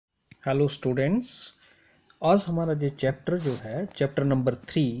Hello students. आज हमारा जो चैप्टर है chapter number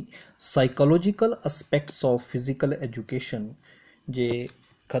 3 psychological aspects of physical education जे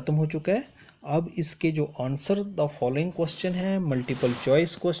ख़त्म हो चुका है। अब इसके जो आंसर द फॉलोइंग क्वेश्चन हैं, मल्टीपल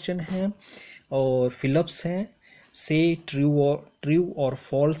चॉइस क्वेश्चन हैं और फिलअप्स हैं, से ट्रू और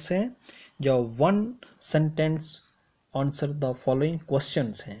फॉल्स हैं, जो one sentence answer the following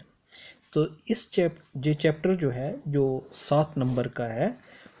questions हैं। तो इस चैप्टर जो है जो 7 नंबर का है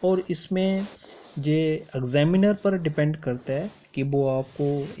और इसमें जे एग्जामिनर पर डिपेंड करता है कि वो आपको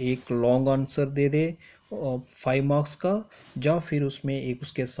एक लॉन्ग आंसर दे दे 5 मार्क्स का, या फिर उसमें एक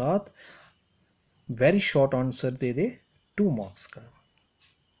उसके साथ वेरी शॉर्ट आंसर दे दे 2 मार्क्स का।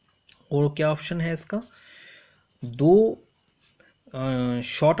 और क्या ऑप्शन है इसका? दो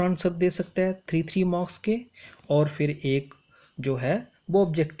शॉर्ट आंसर दे सकता है 3 मार्क्स के, और फिर एक जो है वो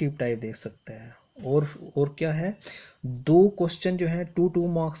ऑब्जेक्टिव टाइप दे सकता है। और क्या है, 2 क्वेश्चन जो है 2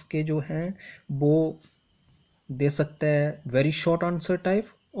 मार्क्स के जो हैं वो दे सकता है वेरी शॉर्ट आंसर टाइप,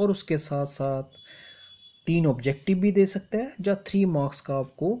 और उसके साथ साथ 3 ऑब्जेक्टिव भी दे सकता है, या 3 मार्क्स का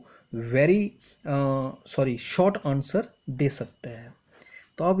आपको शॉर्ट आंसर दे सकता है।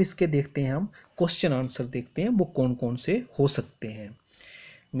 तो अब इसके देखते हैं, हम क्वेश्चन आंसर देखते हैं वो कौन कौन से हो सकते हैं।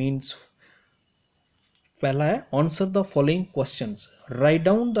 मीन्स पहला है answer the following questions, write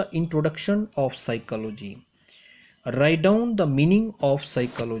down the introduction of psychology, write down the meaning of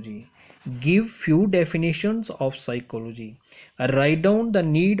psychology, give few definitions of psychology, write down the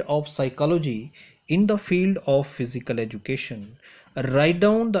need of psychology in the field of physical education, write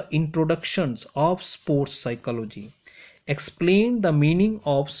down the introductions of sports psychology, explain the meaning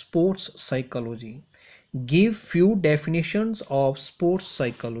of sports psychology, give few definitions of sports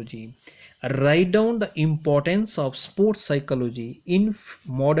psychology, write down the importance of sports psychology in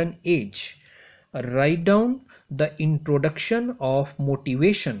modern age, write down the introduction of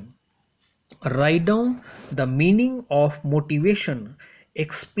motivation, write down the meaning of motivation,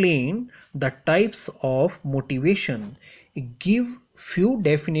 explain the types of motivation, give few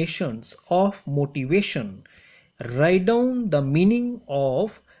definitions of motivation, write down the meaning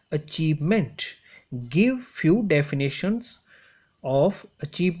of achievement, give few definitions of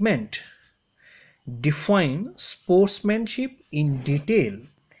achievement, define sportsmanship in detail.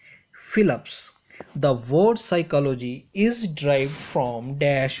 Phillips. The word psychology is derived from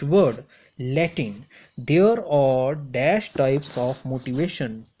dash word Latin. There are dash types of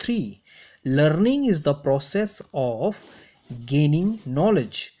motivation. 3. Learning is the process of gaining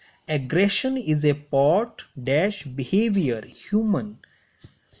knowledge. Aggression is a part dash behavior human.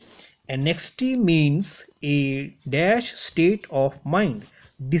 Anxiety means a dash state of mind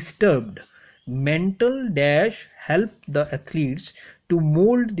disturbed. Mental dash help the athletes to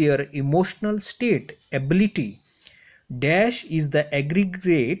mold their emotional state. Ability dash is the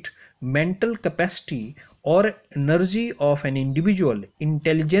aggregate mental capacity or energy of an individual.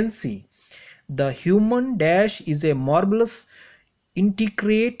 Intelligence, the human dash is a marvelous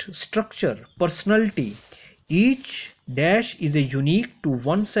integrate structure. Personality, each dash is a unique to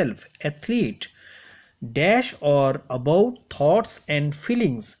oneself. Athlete dash or about thoughts and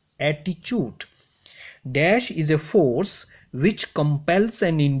feelings. Attitude dash is a force which compels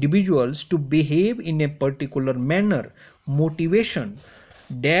an individual to behave in a particular manner. Motivation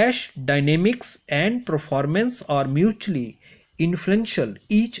dash dynamics and performance are mutually influential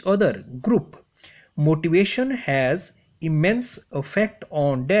each other. Group motivation has immense effect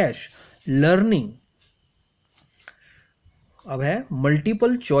on dash learning. अब है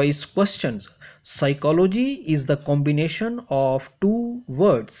multiple choice questions. Psychology is the combination of 2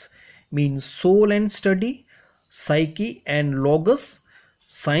 words, means soul and study, psyche and logos,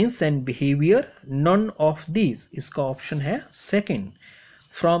 science and behaviour, none of these. इसका option है second.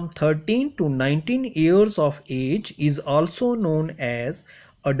 From 13 to 19 years of age is also known as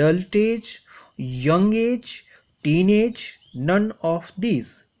adult age, young age, teenage, none of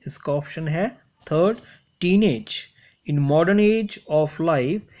these. इसका option है third, teenage. In modern age of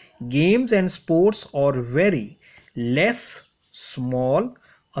life, games and sports are very less, small,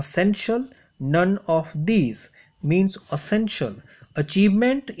 essential, none of these means essential.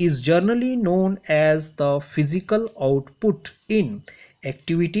 Achievement is generally known as the physical output in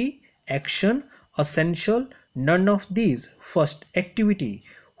activity, action, essential, none of these. First, activity.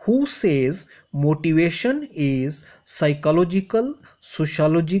 Who says motivation is psychological,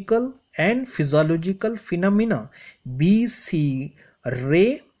 sociological and physiological phenomena? B. C.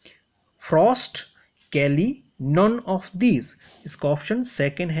 Ray, Frost, Kelly, none of these. इसका option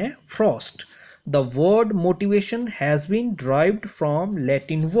second है Frost. The word motivation has been derived from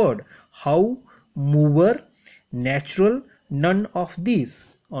Latin word how, mover, natural, none of these.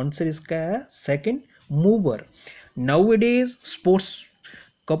 Answer इसका है second, mover. Nowadays sports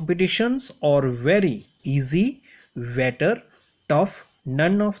competitions are very easy, better, tough,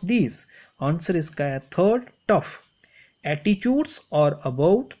 none of these. Answer इसका है third, tough. Attitudes are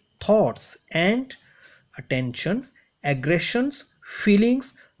about thoughts and attention, aggressions,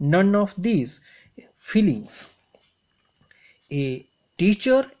 feelings, none of these. Feelings. A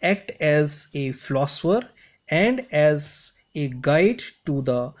teacher act as a philosopher and as a guide to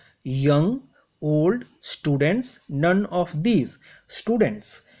the young, old students, none of these.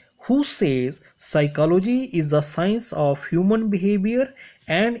 Students. Who says psychology is the science of human behavior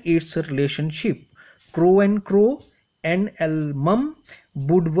and its relationship? Crow and Crow, N.L. Mum,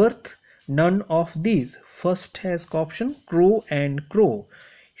 Woodworth, none of these. First has option, Crow and Crow.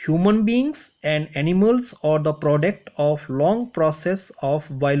 Human beings and animals are the product of long process of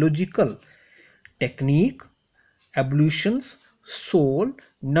biological technique, evolutions, soul,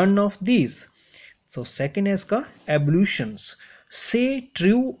 none of these. So second is का evolutions. Say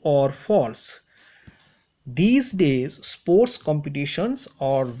true or false. These days sports competitions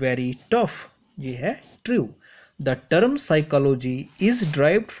are very tough. ये है true. The term psychology is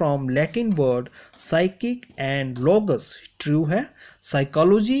derived from Latin word psychic and logos. True है.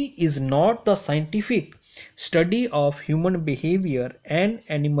 Psychology is not the scientific study of human behavior and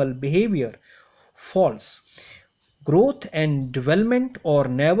animal behavior. False. Growth and development are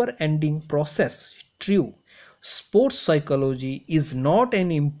never-ending process. True. Sports psychology is not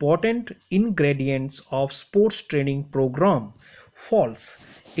an important ingredient of sports training program. False.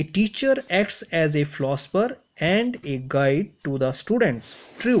 A teacher acts as a philosopher and a guide to the students.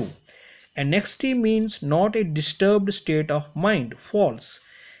 True. Anxiety means not a disturbed state of mind. False.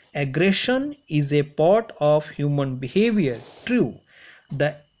 Aggression is a part of human behavior. True.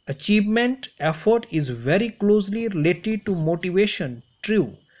 The achievement effort is very closely related to motivation.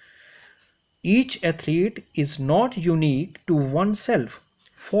 True. Each athlete is not unique to oneself.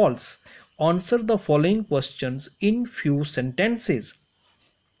 False. Answer the following questions in few sentences.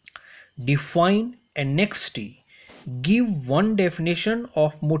 Define anxiety. Give one definition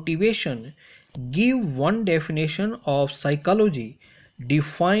of motivation. Give one definition of psychology.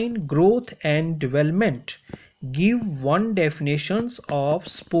 Define growth and development. Give one definition of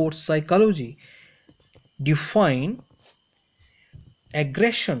sports psychology. Define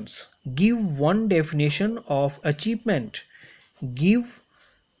aggressions. Give one definition of achievement. Give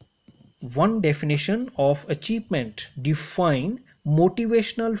one definition of achievement. Define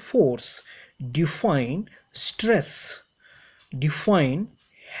motivational force. Define stress. Define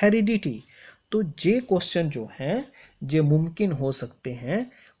heredity. तो ये question जो हैं ये मुमकिन हो सकते हैं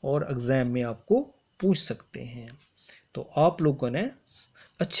और एग्जाम में आपको पूछ सकते हैं। तो आप लोगों ने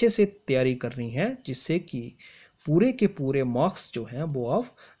अच्छे से तैयारी करनी है जिससे कि पूरे के पूरे मार्क्स जो हैं वो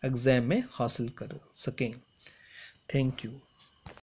आप एग्जाम में हासिल कर सकें। Thank you.